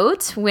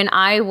note, when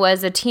I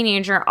was a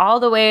teenager all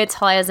the way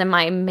until I was in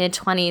my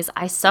mid-20s,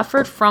 I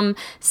suffered from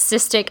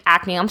cystic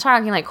acne. I'm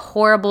talking like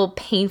horrible,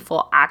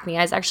 painful acne.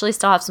 I actually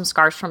still have some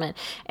scars from it.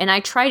 And I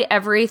tried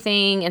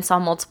everything and saw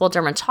multiple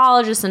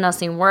dermatologists and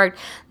nothing worked.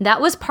 That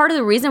was part of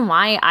the reason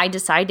why I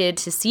decided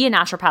to see a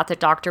naturopathic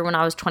doctor when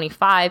I was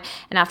 25.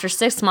 And after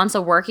 6 months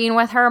of working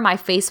with her, my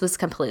face was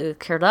completely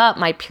cleared up.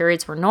 My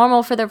periods were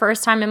normal for the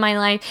first time in my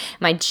life.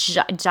 My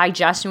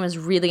digestion was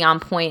really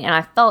on point and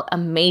I felt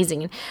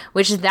amazing,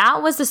 which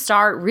that was the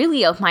start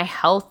really of my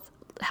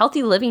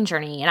healthy living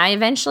journey. And I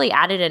eventually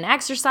added an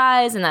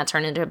exercise and that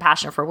turned into a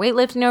passion for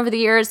weightlifting over the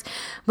years.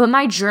 But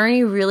my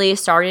journey really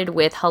started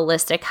with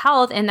holistic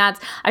health. And I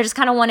just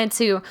kind of wanted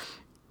to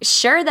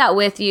share that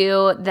with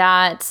you,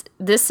 that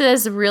this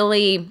is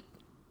really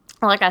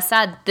like I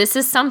said, this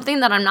is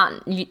something that I'm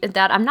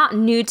not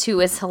new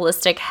to, is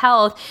holistic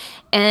health.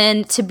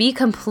 And to be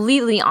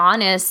completely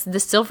honest, the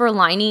silver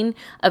lining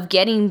of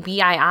getting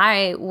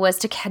BII was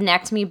to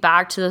connect me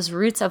back to those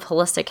roots of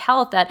holistic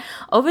health that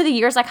over the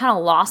years I kind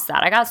of lost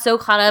that. I got so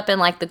caught up in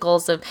like the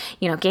goals of,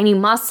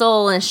 gaining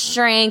muscle and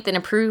strength and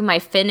improving my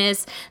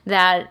fitness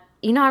that,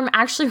 I'm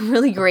actually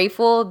really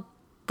grateful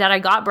that I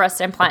got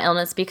breast implant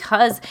illness,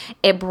 because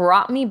it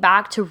brought me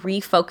back to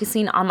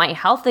refocusing on my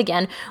health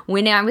again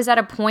when I was at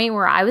a point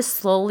where I was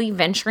slowly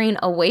venturing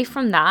away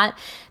from that.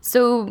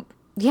 So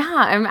yeah,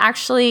 I'm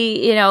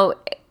actually,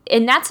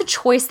 and that's a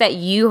choice that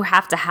you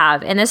have to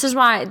have. And this is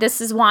why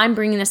I'm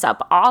bringing this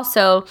up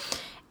also,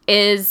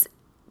 is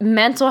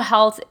mental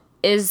health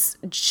is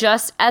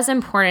just as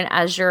important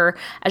as your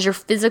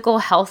physical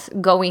health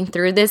going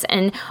through this.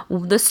 And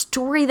the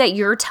story that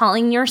you're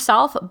telling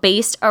yourself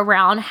based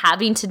around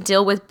having to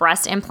deal with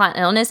breast implant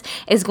illness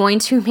is going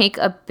to make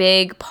a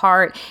big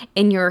part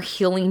in your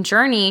healing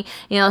journey.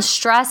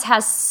 Stress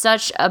has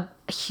such a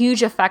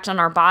huge effect on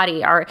our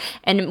body,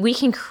 and we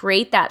can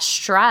create that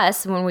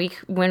stress when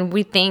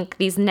we think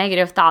these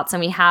negative thoughts,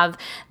 and we have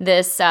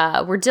this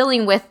we're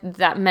dealing with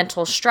that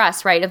mental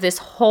stress, right, of this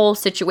whole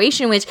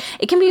situation, which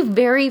it can be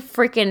very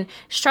freaking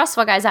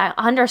stressful, guys. I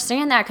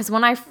understand that, because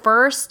when I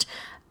first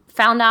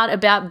found out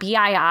about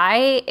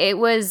BII, it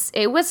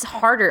was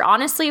harder.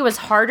 Honestly, it was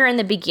harder in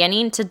the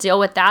beginning to deal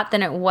with that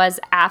than it was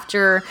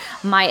after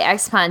my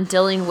explant,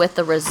 dealing with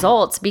the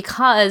results,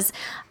 because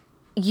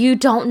you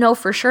don't know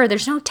for sure.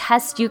 There's no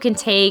test you can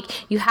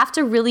take. You have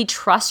to really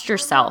trust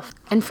yourself.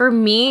 And for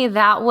me,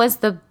 that was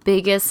the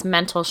biggest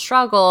mental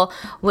struggle,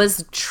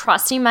 was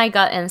trusting my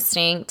gut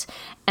instinct,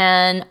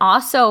 and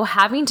also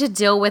having to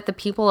deal with the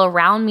people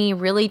around me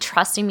really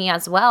trusting me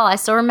as well. I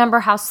still remember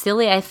how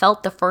silly I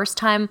felt the first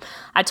time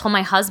I told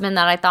my husband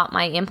that I thought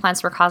my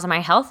implants were causing my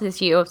health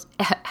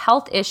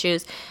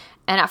issues.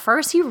 And at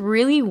first, he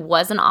really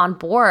wasn't on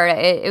board.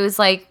 It was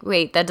like,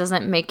 wait, that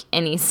doesn't make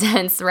any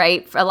sense,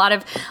 right? A lot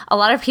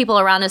of people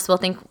around us will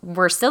think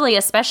we're silly,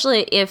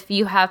 especially if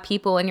you have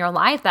people in your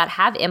life that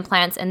have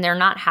implants and they're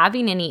not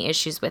having any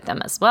issues with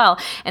them as well.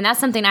 And that's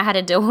something I had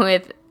to deal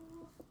with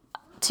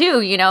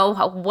too.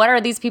 What are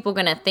these people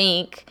going to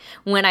think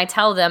when I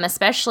tell them,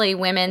 especially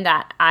women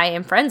that I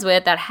am friends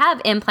with that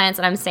have implants,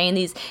 and I'm saying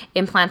these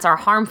implants are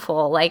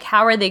harmful? Like,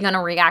 how are they going to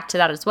react to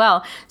that as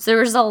well? So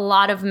there's a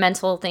lot of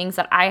mental things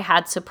that I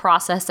had to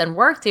process and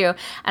work through.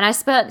 And I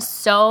spent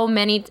so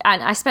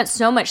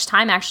much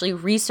time actually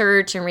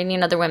research and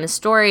reading other women's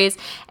stories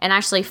and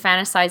actually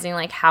fantasizing,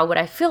 like, how would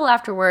I feel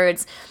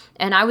afterwards?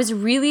 And I was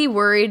really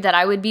worried that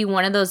I would be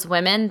one of those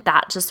women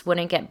that just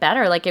wouldn't get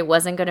better. Like, it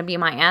wasn't going to be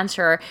my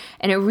answer.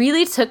 And it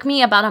really took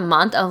me about a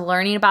month of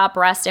learning about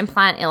breast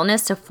implant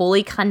illness to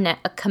fully commit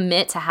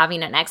to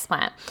having an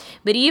explant.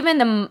 But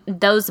even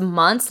those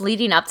months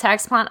leading up to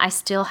explant, I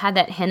still had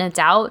that hint of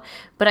doubt.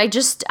 But I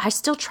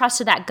still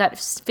trusted that gut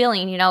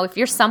feeling. If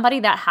you're somebody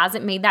that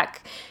hasn't made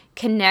that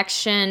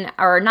connection,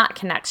 or not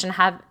connection,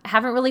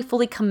 haven't really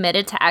fully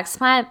committed to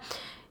explant,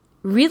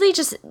 really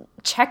just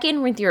check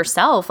in with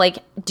yourself. Like,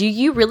 do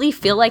you really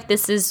feel like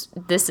this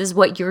is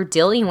what you're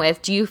dealing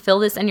with? Do you feel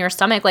this in your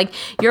stomach? Like,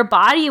 your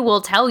body will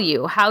tell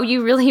you how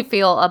you really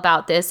feel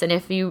about this. And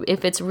if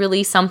it's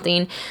really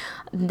something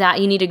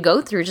that you need to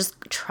go through, just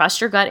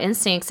trust your gut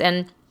instincts.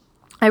 And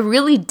I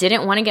really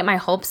didn't want to get my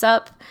hopes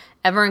up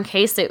ever in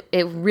case it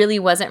really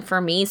wasn't for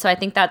me. So I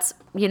think that's,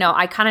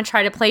 I kind of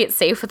try to play it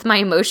safe with my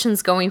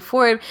emotions going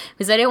forward,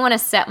 because I didn't want to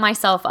set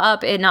myself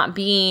up in not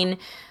being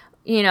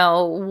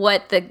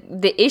what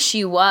the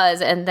issue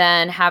was, and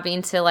then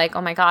having to, like,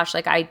 oh my gosh,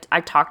 like I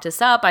talked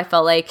this up. I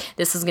felt like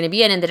this was going to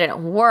be it, and it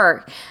didn't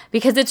work.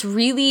 Because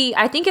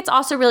I think it's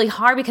also really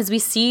hard, because we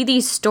see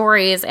these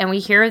stories and we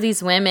hear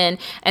these women,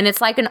 and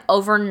it's like an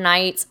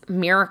overnight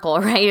miracle,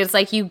 right? It's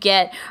like you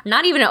get,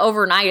 not even an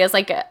overnight, it's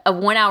like a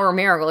 1 hour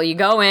miracle. You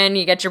go in,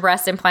 you get your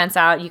breast implants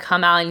out, you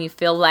come out and you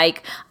feel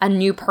like a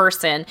new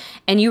person.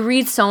 And you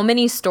read so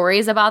many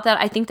stories about that.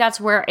 I think that's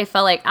where it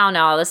felt like, oh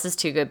no, this is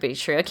too good to be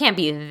true. It can't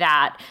be that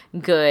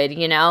good,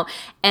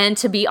 And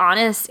to be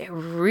honest, it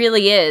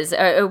really is.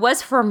 It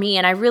was for me,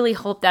 and I really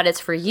hope that it's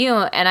for you.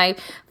 And I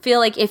feel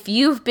like if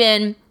you've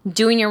been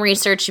doing your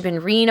research, you've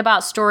been reading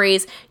about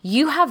stories,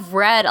 you have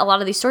read a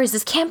lot of these stories.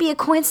 This can't be a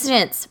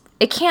coincidence.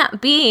 It can't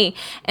be.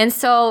 And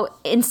so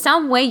in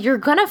some way, you're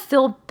going to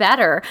feel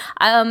better.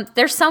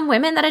 There's some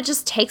women that it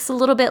just takes a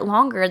little bit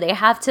longer. They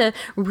have to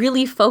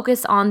really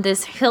focus on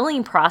this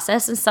healing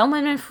process. And some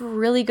women feel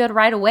really good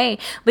right away.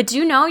 But do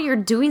you know you're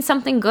doing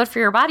something good for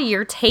your body?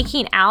 You're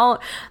taking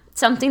out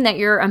something that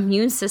your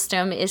immune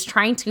system is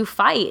trying to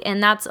fight.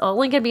 And that's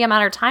only going to be a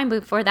matter of time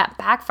before that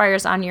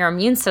backfires on your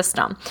immune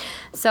system.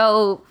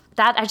 So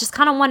that I just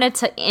kind of wanted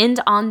to end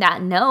on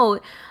that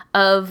note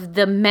of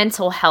the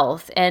mental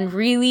health and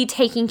really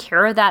taking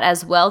care of that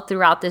as well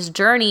throughout this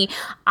journey.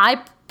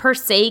 I per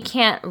se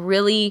can't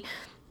really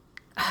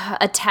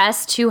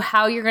attest to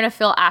how you're going to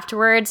feel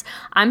afterwards.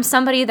 I'm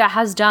somebody that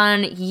has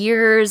done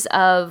years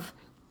of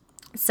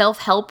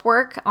self-help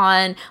work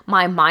on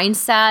my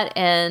mindset,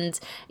 and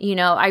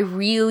I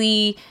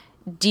really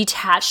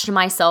detached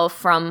myself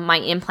from my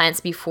implants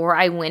before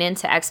I went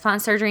into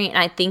explant surgery. And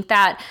I think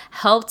that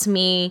helped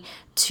me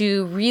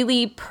to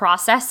really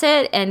process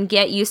it and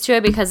get used to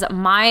it, because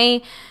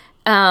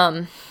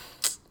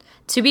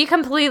to be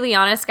completely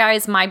honest,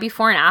 guys, my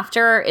before and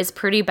after is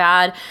pretty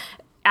bad.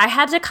 I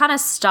had to kind of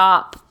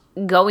stop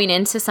going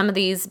into some of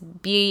these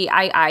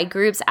BII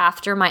groups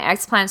after my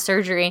explant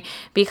surgery,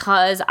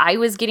 because I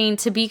was getting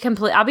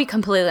I'll be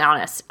completely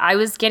honest, I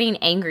was getting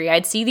angry.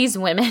 I'd see these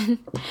women.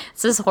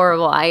 This is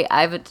horrible.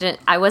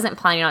 I wasn't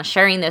planning on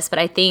sharing this, but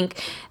I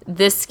think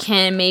this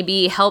can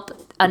maybe help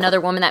another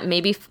woman that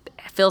maybe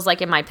feels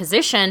like in my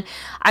position.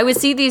 I would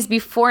see these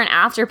before and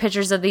after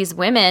pictures of these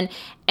women,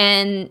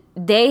 and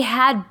they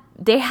have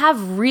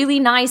really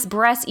nice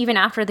breasts even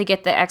after they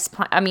get the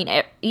explant. I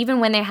mean, even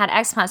when they had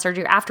explant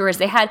surgery afterwards,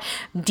 they had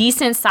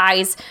decent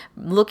size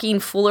looking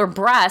fuller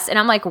breasts. And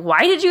I'm like,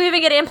 why did you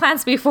even get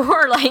implants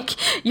before? Like,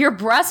 your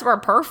breasts were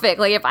perfect.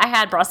 Like, if I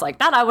had breasts like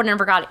that, I would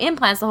never got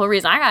implants. The whole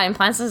reason I got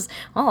implants is,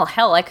 oh,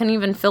 hell, I couldn't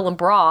even fill a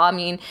bra. I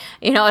mean,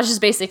 it's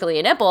just basically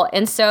a nipple.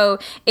 And so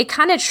it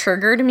kind of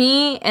triggered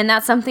me. And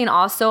that's something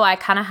also I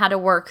kind of had to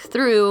work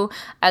through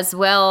as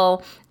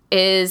well,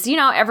 is,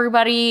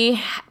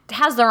 everybody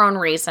has their own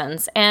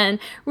reasons. And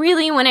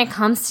really, when it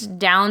comes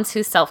down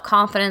to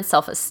self-confidence,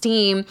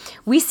 self-esteem,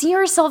 we see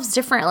ourselves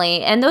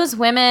differently. And those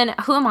women,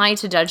 who am I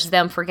to judge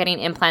them for getting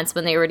implants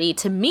when they already,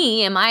 to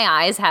me, in my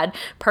eyes, had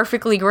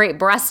perfectly great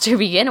breasts to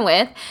begin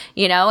with,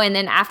 and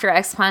then after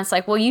explants,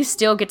 like, well, you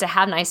still get to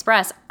have nice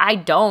breasts. I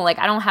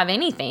don't have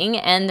anything,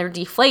 and they're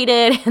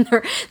deflated and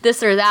they're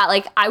this or that.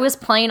 Like, I was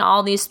playing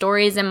all these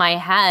stories in my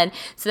head.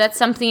 So that's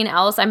something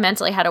else I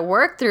mentally had to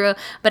work through.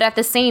 But at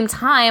the same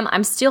time,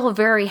 I'm still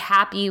very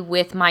happy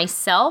with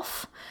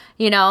myself.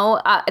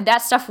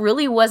 That stuff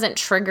really wasn't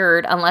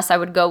triggered unless I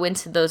would go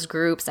into those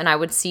groups and I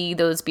would see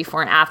those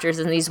before and afters,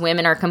 and these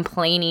women are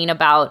complaining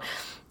about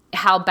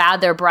how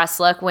bad their breasts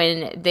look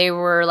when they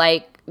were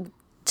like,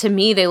 to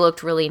me, they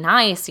looked really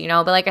nice,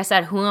 but like I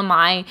said, who am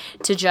I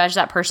to judge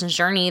that person's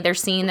journey? They're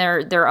seeing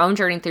their own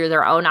journey through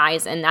their own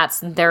eyes, and that's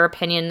their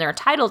opinion. They're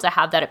entitled to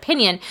have that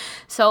opinion.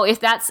 So if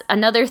that's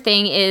another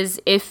thing,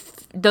 is if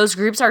those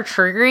groups are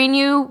triggering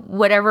you,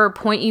 whatever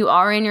point you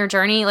are in your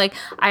journey, like,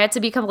 I had to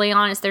be completely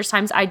honest, there's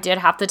times I did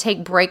have to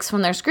take breaks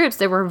from those groups.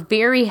 They were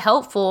very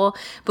helpful,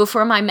 but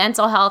for my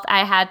mental health,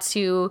 I had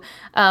to,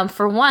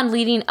 for one,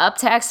 leading up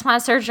to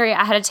explant surgery,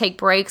 I had to take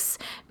breaks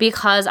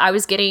because I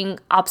was getting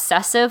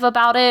obsessive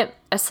about it.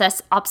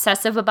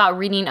 Obsessive about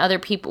reading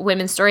other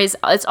women's stories.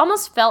 It's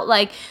almost felt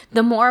like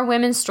the more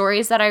women's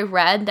stories that I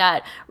read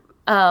that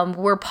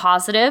were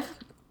positive,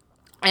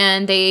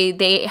 and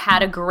they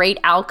had a great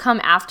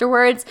outcome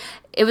afterwards,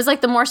 it was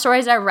like the more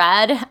stories I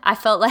read, I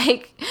felt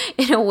like,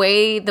 in a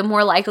way, the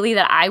more likely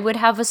that I would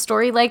have a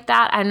story like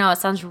that. I know it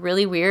sounds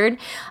really weird.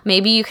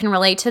 Maybe you can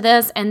relate to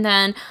this. And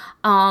then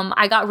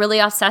I got really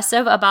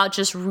obsessive about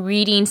just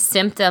reading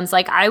symptoms.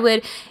 Like,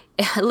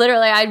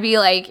 I'd be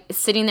like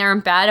sitting there in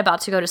bed about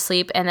to go to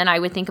sleep, and then I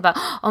would think about,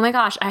 oh my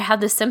gosh, I have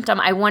this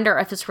symptom. I wonder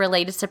if it's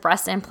related to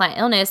breast implant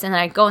illness. And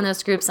then I'd go in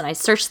those groups and I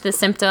search the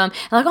symptom,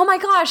 and like, oh my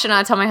gosh. And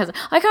I'd tell my husband,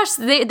 oh my gosh,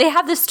 they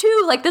have this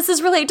too. Like, this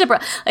is related to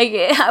like,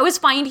 I was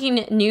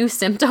finding new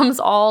symptoms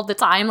all the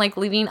time, like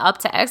leading up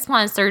to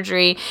explant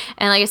surgery.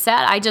 And like I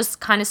said, I just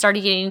kind of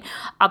started getting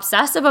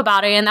obsessive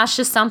about it. And that's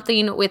just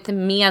something with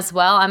me as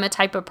well. I'm a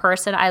type of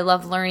person, I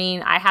love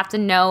learning. I have to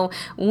know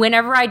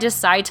whenever I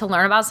decide to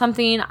learn about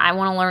something, I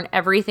want to learn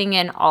everything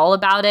and all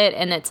about it.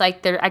 And it's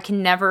like I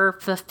can never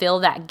fulfill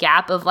that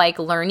gap of like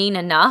learning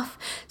enough.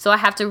 So I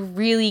have to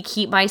really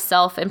keep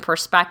myself in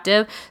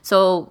perspective.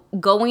 So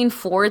going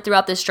forward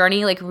throughout this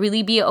journey, like,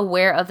 really be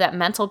aware of that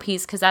mental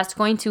piece, because that's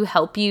going to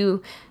help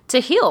you to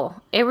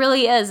heal. It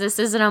really is. This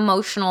is an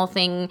emotional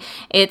thing.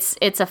 It's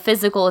a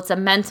physical, it's a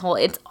mental,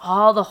 it's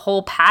all the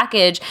whole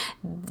package.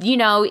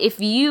 If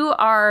you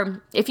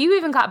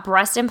even got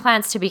breast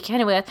implants to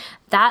begin with,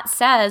 that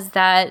says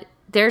that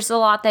there's a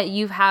lot that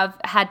you have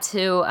had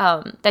to,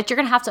 that you're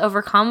going to have to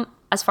overcome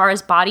as far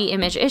as body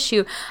image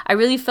issue. I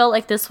really felt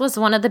like this was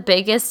one of the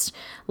biggest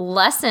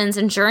lessons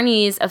and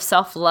journeys of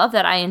self-love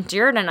that I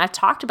endured. And I've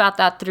talked about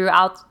that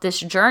throughout this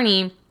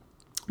journey,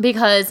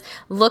 because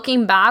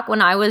looking back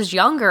when I was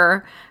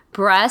younger,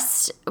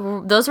 breasts,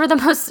 those were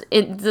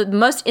the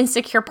most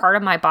insecure part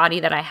of my body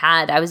that I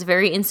had. I was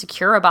very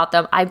insecure about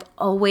them. I've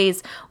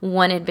always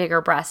wanted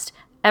bigger breasts.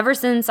 Ever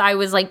since I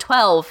was like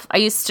 12, I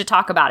used to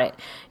talk about it,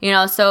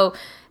 so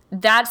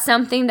that's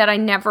something that I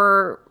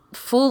never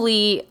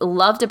fully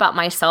loved about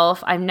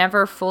myself. I've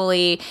never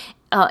fully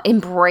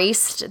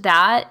embraced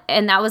that.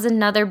 And that was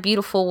another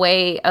beautiful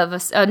way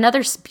of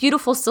another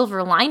beautiful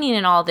silver lining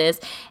in all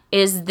this,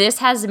 is this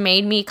has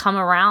made me come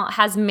around,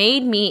 has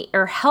made me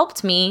or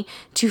helped me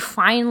to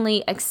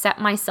finally accept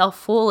myself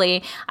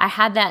fully. I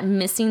had that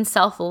missing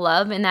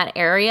self-love in that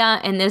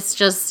area, and this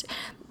just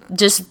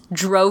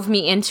drove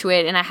me into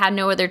it, and I had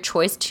no other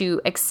choice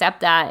to accept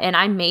that, and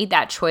I made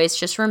that choice.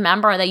 Just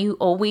remember that you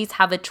always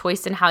have a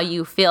choice in how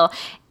you feel.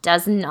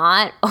 does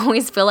not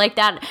always feel like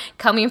that.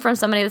 Coming from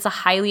somebody that's a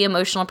highly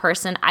emotional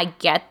person, I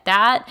get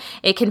that.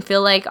 It can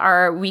feel like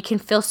we can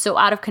feel so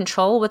out of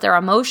control with our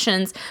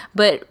emotions,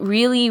 but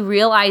really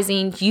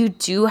realizing you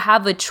do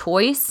have a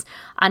choice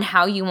on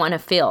how you want to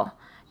feel.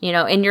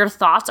 And your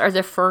thoughts are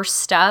the first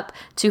step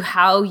to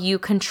how you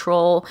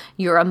control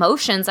your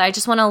emotions. I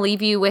just want to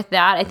leave you with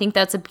that. I think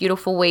that's a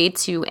beautiful way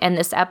to end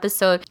this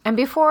episode. And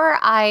before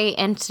I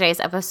end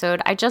today's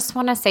episode, I just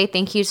want to say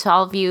thank you to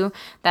all of you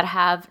that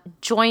have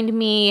joined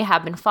me,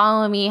 have been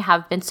following me,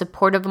 have been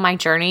supportive of my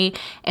journey.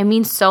 It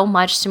means so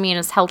much to me and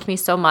has helped me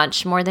so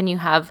much, more than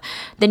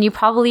you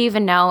probably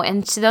even know.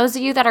 And to those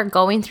of you that are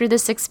going through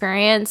this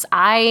experience,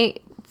 I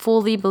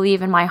fully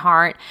believe in my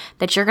heart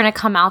that you're going to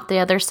come out the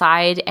other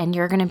side and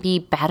you're going to be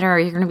better,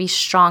 you're going to be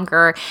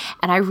stronger.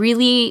 And I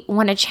really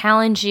want to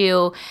challenge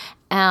you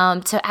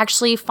to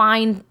actually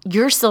find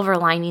your silver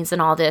linings in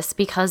all this,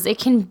 because it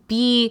can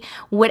be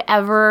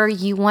whatever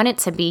you want it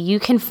to be. You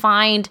can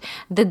find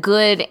the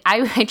good.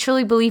 I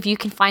truly believe you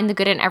can find the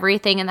good in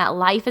everything, and that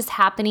life is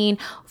happening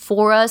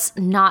for us,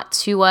 not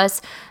to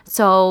us.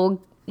 So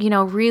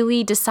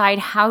really decide,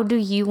 how do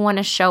you want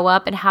to show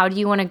up and how do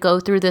you want to go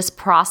through this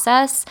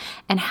process,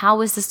 and how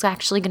is this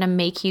actually going to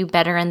make you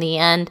better in the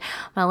end?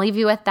 I'm going to leave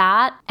you with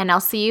that, and I'll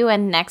see you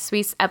in next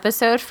week's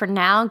episode. For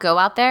now, go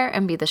out there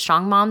and be the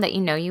strong mom that you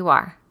know you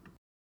are.